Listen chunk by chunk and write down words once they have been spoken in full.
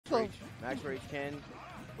rage. Max rage can.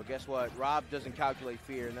 But guess what? Rob doesn't calculate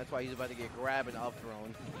fear, and that's why he's about to get grabbed and up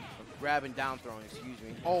thrown. Grab and down thrown, excuse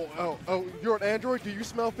me. Oh, you're an android? Do you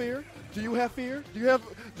smell fear? Do you have fear? Do you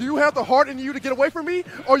have the heart in you to get away from me?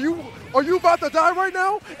 Are you about to die right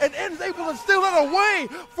now? And N's able to steal it away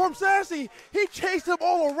from Sassy. He chased him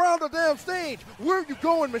all around the damn stage. Where are you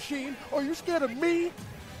going, Machine? Are you scared of me?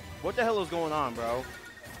 What the hell is going on, bro?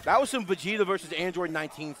 That was some Vegeta versus Android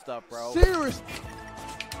 19 stuff, bro. Serious.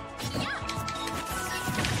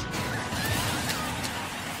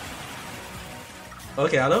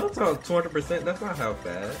 Okay, I know it's on 200%. That's not how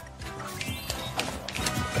bad.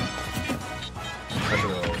 I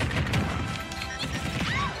don't know.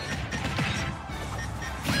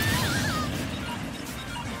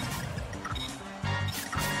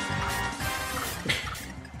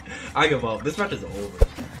 I give up. This match is over.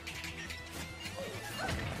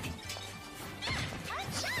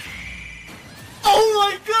 Oh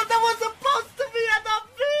my god, that was supposed to be an up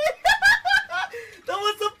B! That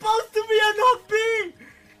was supposed to be an up B!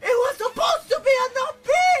 It was supposed to be an up B!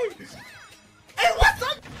 It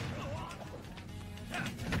wasn't!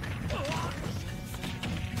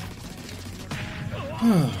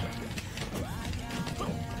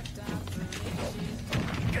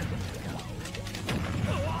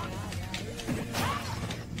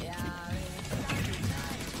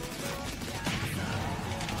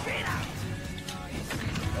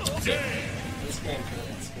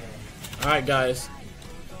 Alright, guys.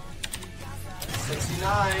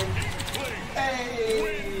 69.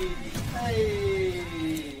 Hey!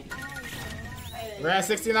 Hey! We're at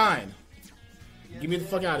 69. Get me the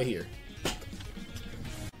fuck out of here.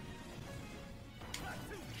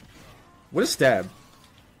 What a stab.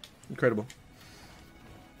 Incredible.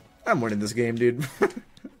 I'm winning this game, dude.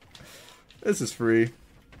 This is free.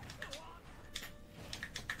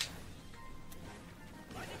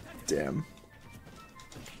 Damn.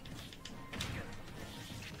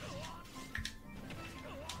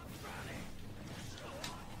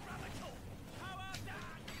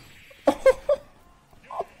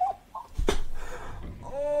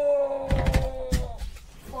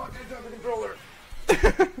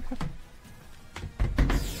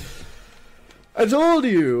 I told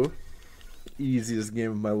you! Easiest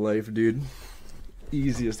game of my life, dude.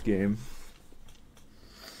 Easiest game.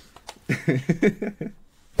 I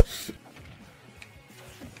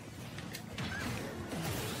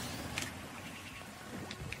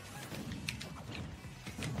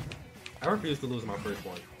refuse to lose my first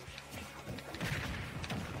one.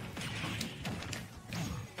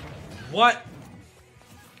 What?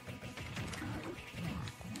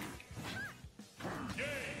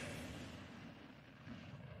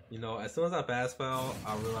 You know, as soon as I fast fell,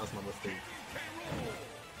 I realized my mistake.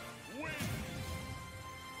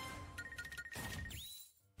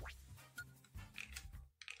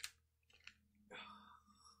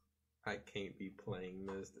 I can't be playing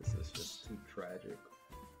this. This is just too tragic.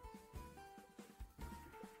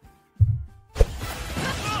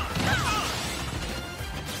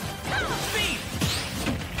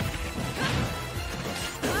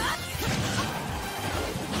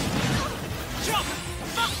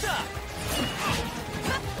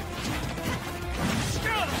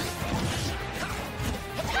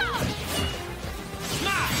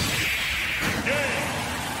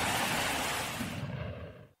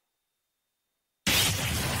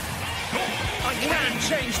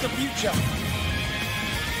 Change the future.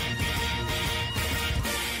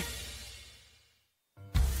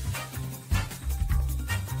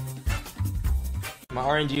 My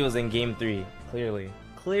RNG was in game 3, clearly.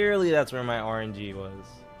 Clearly that's where my RNG was.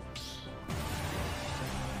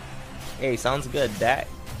 Hey, sounds good, Dak.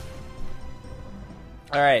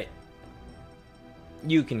 Alright.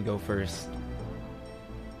 You can go first.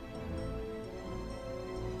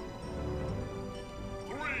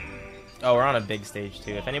 Oh, we're on a big stage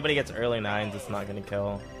too. If anybody gets early 9s, it's not gonna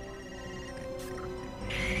kill.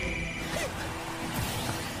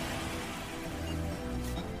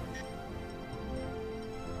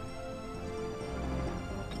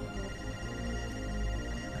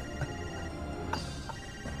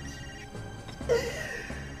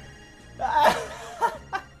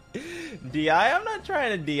 DI? I'm not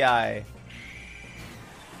trying to DI.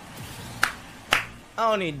 I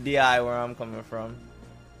don't need DI where I'm coming from.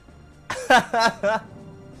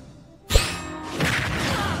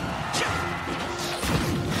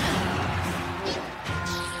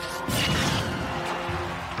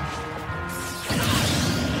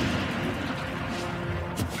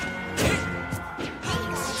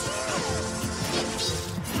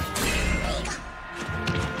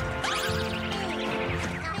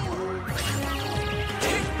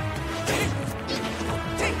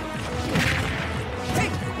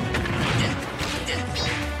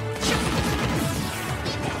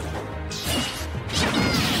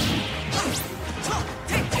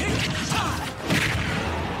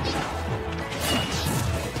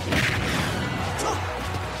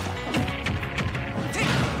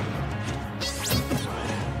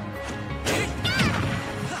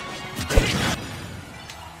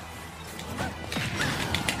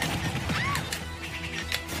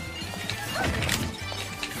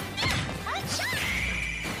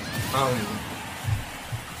 I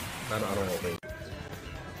don't know what they.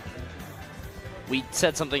 We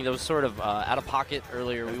said something that was sort of out of pocket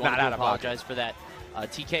earlier. We want to apologize for that.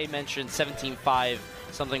 TK mentioned 17.5,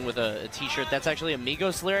 something with a t-shirt. That's actually a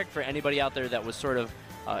Migos lyric for anybody out there that was sort of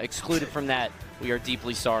excluded from that. We are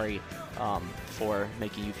deeply sorry for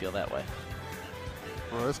making you feel that way.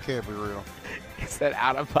 Bro, this can't be real. Is that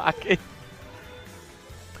out of pocket?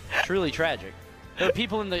 Truly tragic. There are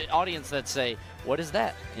people in the audience that say, what is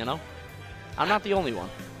that? You know? I'm not the only one.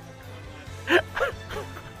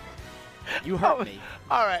 You hurt me.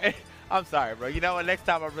 All right. I'm sorry, bro. You know what? Next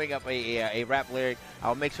time I bring up a rap lyric,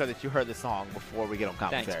 I'll make sure that you heard the song before we get on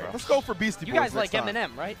commentary. Thanks, bro. Let's go for Beastie Boys. You guys like next time.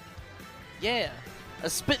 Eminem, right? Yeah. A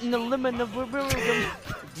spit in the lemon of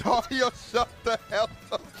Dario, shut the hell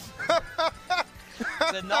up.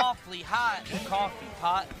 It's an awfully hot coffee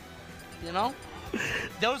pot. You know?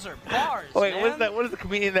 Those are bars, Wait, man. what's that? What is the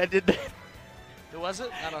comedian that did that? Who was it?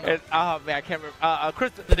 I don't know. Oh, man, I can't remember.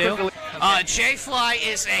 Chris. J-Fly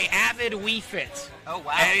is a avid Wii Fit. Oh,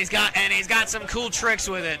 wow. And he's got some cool tricks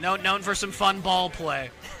with it. Known for some fun ball play.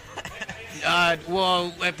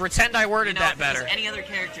 Pretend I worded that better. Any other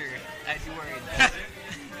character, I'd be worried that.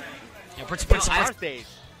 Our stage.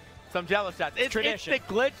 Some jello shots. It's tradition. It's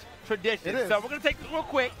the glitch tradition. It is. So we're going to take this real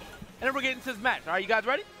quick, and then we're getting to this match. All right, you guys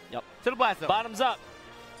ready? Yep. To the blast zone. Bottoms up.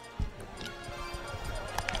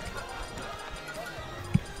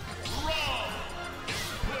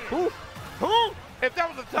 Who? If that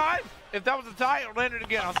was a tie, it landed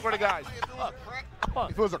again. I swear to God.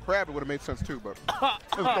 If it was a crab, it would have made sense too, but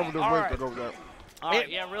let's go with the All way right. to go with that. All right,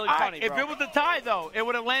 yeah, really All funny, right, bro. if it was a tie, though, it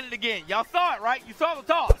would have landed again. Y'all saw it, right? You saw the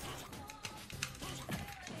toss.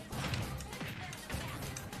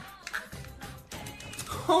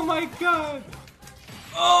 Oh my god.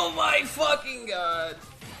 Oh my fucking god.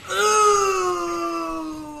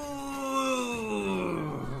 Ooh.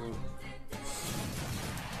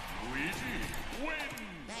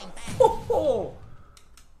 Oh.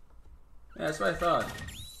 Yeah, that's what I thought.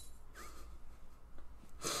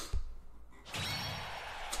 That's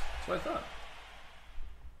what I thought.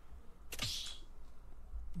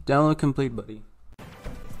 Download complete, buddy. A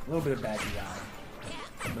little bit of bad DI,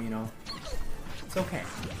 but you know, it's okay.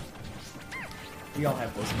 We all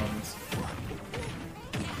have those moments.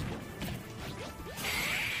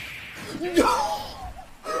 No!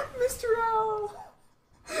 Mr. Owl!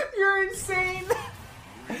 You're insane!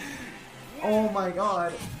 Oh my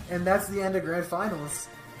god. And that's the end of Grand Finals.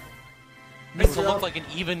 Makes it look like an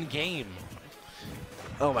even game.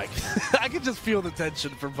 Oh my god. I can just feel the tension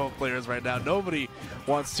from both players right now. Nobody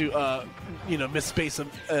wants to, misspace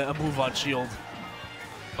a move on shield.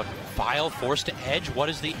 But File forced to edge. What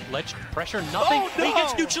is the ledge pressure? Nothing. Oh, no! He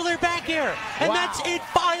gets neutral air back air. And Wow. that's it.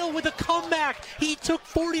 File with a comeback. He took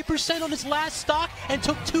 40% on his last stock and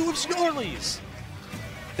took 2 of Snorley's.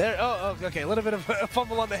 There. Oh, okay. A little bit of a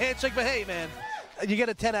fumble on the handshake, but hey, man, you get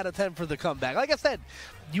a 10 out of 10 for the comeback. Like I said,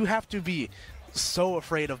 you have to be so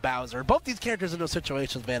afraid of Bowser. Both these characters in those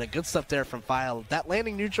situations, man. And good stuff there from File. That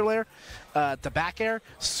landing neutral air to back air,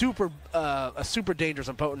 a super dangerous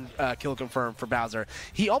and potent kill confirm for Bowser.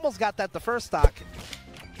 He almost got that the first stock.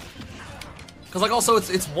 Because, like, also,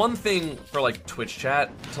 it's one thing for, like, Twitch chat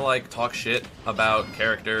to, like, talk shit about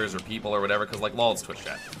characters or people or whatever, because, like, lol, it's Twitch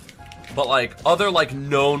chat. But, like, other, like,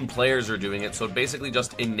 known players are doing it, so it basically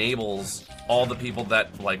just enables all the people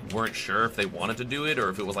that, like, weren't sure if they wanted to do it or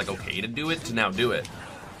if it was, like, okay to do it to now do it.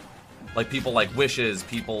 Like, people like Wishes,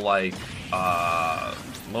 people like,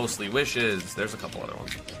 mostly Wishes, there's a couple other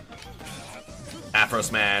ones. Afro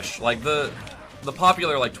Smash, like, the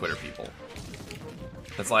popular, like, Twitter people.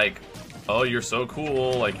 It's like, oh, you're so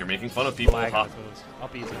cool, like, you're making fun of people.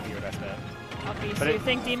 Uppy is gonna be your best bet. Uppy, so you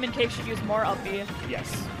think Demon Cake should use more Uppy?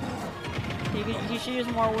 Yes. He should use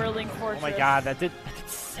more Whirling Fortress. Oh my god, that did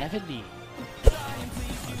 70.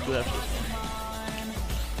 Good effort.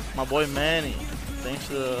 My boy Manny, thanks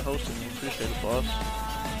for hosting me. Appreciate it, boss.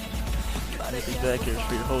 Anything back here is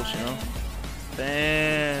for your host, you know?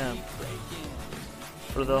 Bam!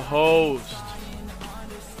 For the host.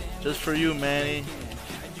 Just for you, Manny.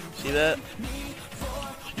 See that?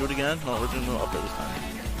 Should do it again? No, we're doing it up there this time.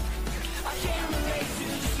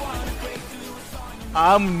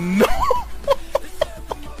 I'm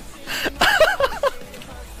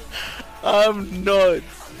I'm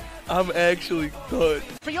nuts. I'm actually nuts.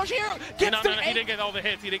 For Yoshihiro, no, he didn't get all the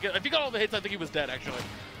hits. If he got all the hits, I think he was dead, actually.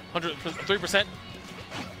 103%.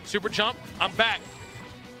 Super jump. I'm back.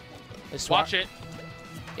 Watch it.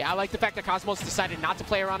 Yeah, I like the fact that Cosmos decided not to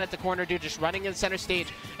play around at the corner, dude, just running in center stage.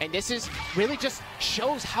 And this is really just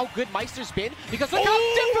shows how good Meister's been, because look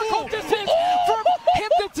how difficult this is for him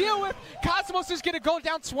to deal with. Cosmos Cosmos is going to go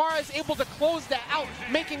down. Suarez able to close that out,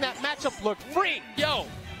 making that matchup look free. Yo,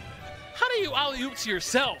 how do you alley-oop to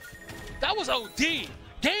yourself? That was OD.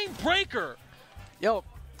 Game breaker. Yo,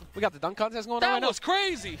 we got the dunk contest going on right now. That was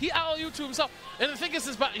crazy. He alley-ooped to himself. And the thing is,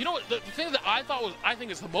 you know what? The thing that I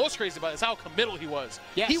think is the most crazy about it is how committal he was.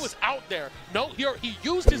 Yes. He was out there. No, he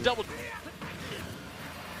used his double.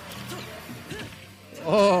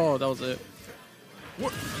 Oh, that was it.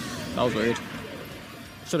 That was weird.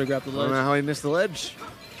 Should have grabbed the I ledge. don't know how he missed the ledge.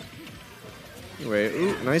 Anyway,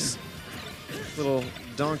 ooh, nice little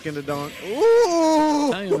donk into donk.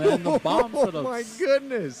 Ooh! Hey, man, the bomb Oh setups. my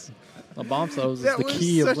goodness! The bomb setups is That the was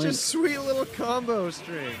key of such a Link. sweet little combo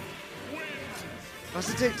string. I was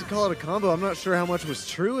to call it a combo. I'm not sure how much was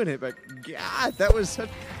true in it, but God, that was such.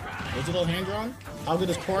 Was it a little hand drawn? How good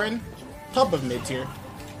is Corin? Top of mid tier.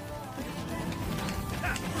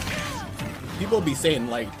 People be saying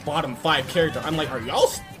like bottom 5 character. I'm like, are y'all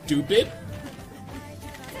stupid?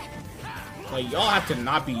 Like y'all have to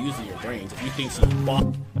not be using your brains if you think she's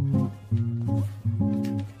bottom.